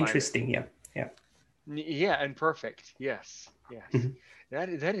most climate. interesting. Yep. Yep. Yeah, and perfect. Yes. Yes. Mm-hmm.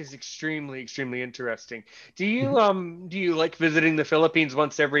 That is extremely interesting. Mm-hmm. Do you like visiting the Philippines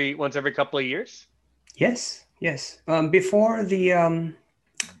once every couple of years? Yes. Yes. Before the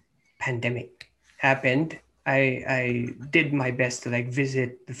pandemic happened, I did my best to like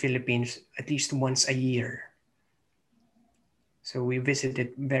visit the Philippines at least once a year. So we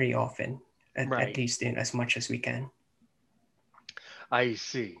visited very often, at Right. least in as much as we can. I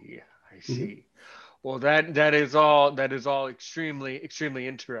see. I Mm-hmm. see. Well, that is all extremely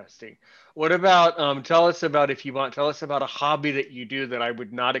interesting. What about tell us about if you want, tell us about a hobby that you do that I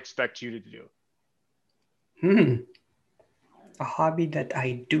would not expect you to do, Hmm. A hobby that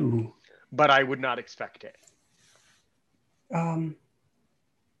I do. but I would not expect it. Um,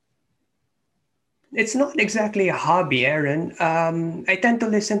 it's not exactly a hobby, Aaron. I tend to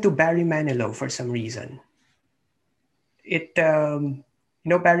listen to Barry Manilow for some reason. It,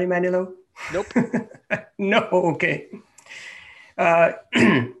 Barry Manilow? Nope. No, okay. Uh,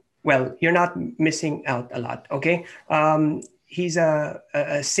 well, you're not missing out a lot, okay? He's a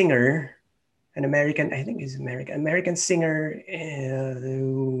singer, an American, I think he's American singer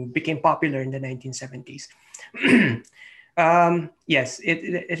who became popular in the 1970s. Yes,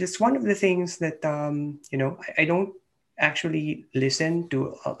 it is one of the things that, I don't actually listen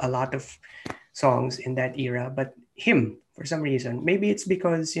to a lot of songs in that era, but him, for some reason, maybe it's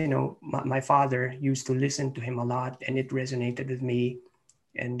because, my father used to listen to him a lot and it resonated with me.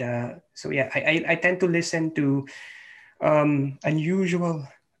 And so, yeah, I tend to listen to unusual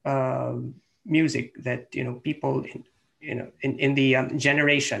music that, people in the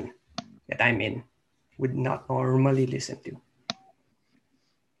generation that I'm in would not normally listen to.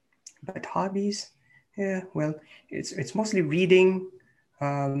 But hobbies, yeah, well, it's mostly reading,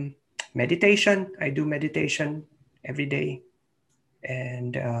 um, meditation. I do meditation every day,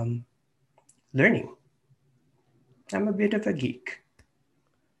 and learning. I'm a bit of a geek.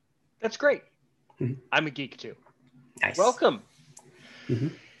 That's great. Mhm. I'm a geek too. Nice. Welcome.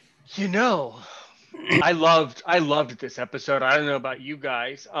 Mhm. You know, I loved this episode. I don't know about you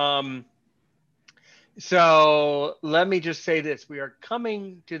guys. So let me just say this. We are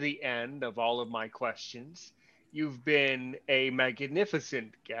coming to the end of all of my questions. You've been a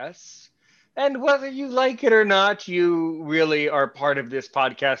magnificent guest. And whether you like it or not, you really are part of this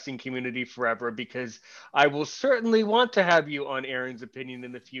podcasting community forever because I will certainly want to have you on Aaron's Opinion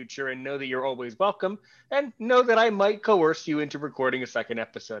in the future and know that you're always welcome and know that I might coerce you into recording a second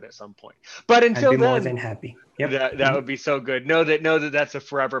episode at some point. But I'd be until more then, than happy. Yep. that would be so good. Know that that's a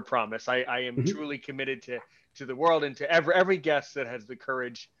forever promise. I am Mhm. truly committed to the world and to every guest that has the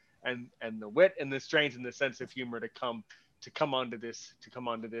courage and the wit and the strength and the sense of humor to come onto this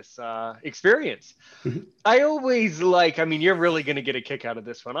experience. Mhm. I always like. I mean, you're really going to get a kick out of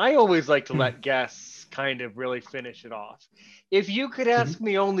this one. I always like to Mhm. let guests kind of really finish it off. If you could Mhm. ask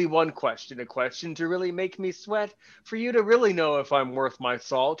me only one question, a question to really make me sweat, for you to really know if I'm worth my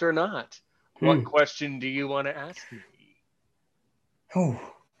salt or not, what Hmm. question do you want to ask me? Oh, You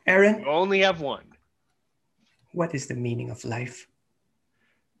Aaron, only have one. what is the meaning of life?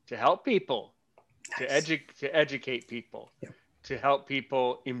 To help people, Nice. to educate people, Yep. to help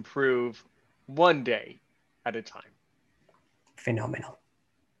people improve one day at a time. Phenomenal.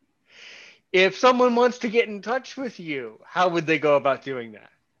 If someone wants to get in touch with you, how would they go about doing that?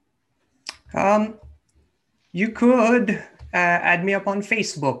 Um, you could add me up on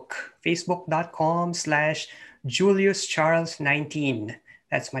Facebook, facebook.com/JuliusCharles19.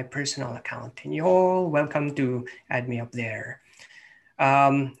 That's my personal account. And you're all welcome to add me up there.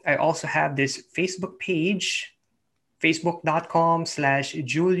 I also have this Facebook page,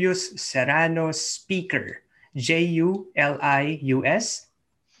 facebook.com/Julius Serrano Speaker,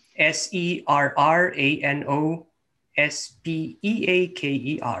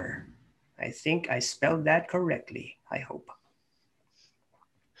 JuliusSerranoSpeaker. I think I spelled that correctly. I hope.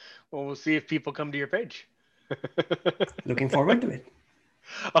 Well, we'll see if people come to your page. Looking forward to it.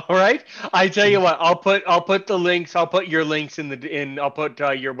 All right. I tell you what, I'll put the links. I'll put your links I'll put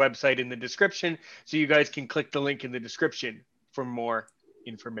your website in the description so you guys can click the link in the description for more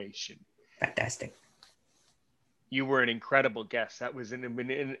information. Fantastic. You were an incredible guest. That was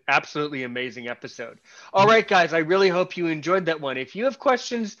an absolutely amazing episode. All right, guys, I really hope you enjoyed that one. If you have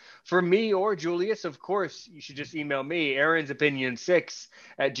questions for me or Julius, of course, you should just email me, aaronsopinion6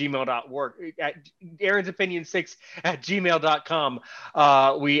 at gmail.work, at aaronsopinion6 at gmail.com.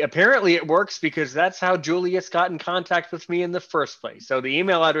 Apparently it works because that's how Julius got in contact with me in the first place. So the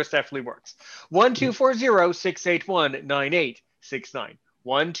email address definitely works. 1240-681-9869.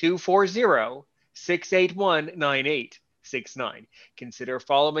 1240-681-9869. Consider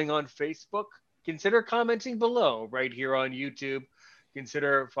following on Facebook. Consider commenting below right here on YouTube.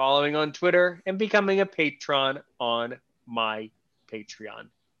 Consider following on Twitter and becoming a patron on my Patreon.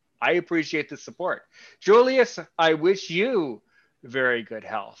 I appreciate the support. Julius, I wish you very good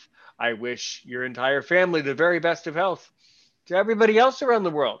health. I wish your entire family the very best of health. To everybody else around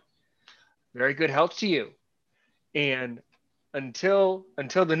the world, very good health to you. And until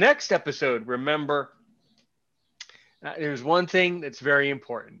the next episode, remember, there's one thing that's very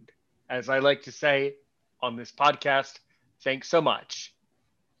important. As I like to say on this podcast, thanks so much.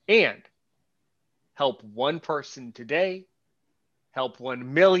 And help one person today, help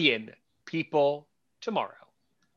 1 million people tomorrow.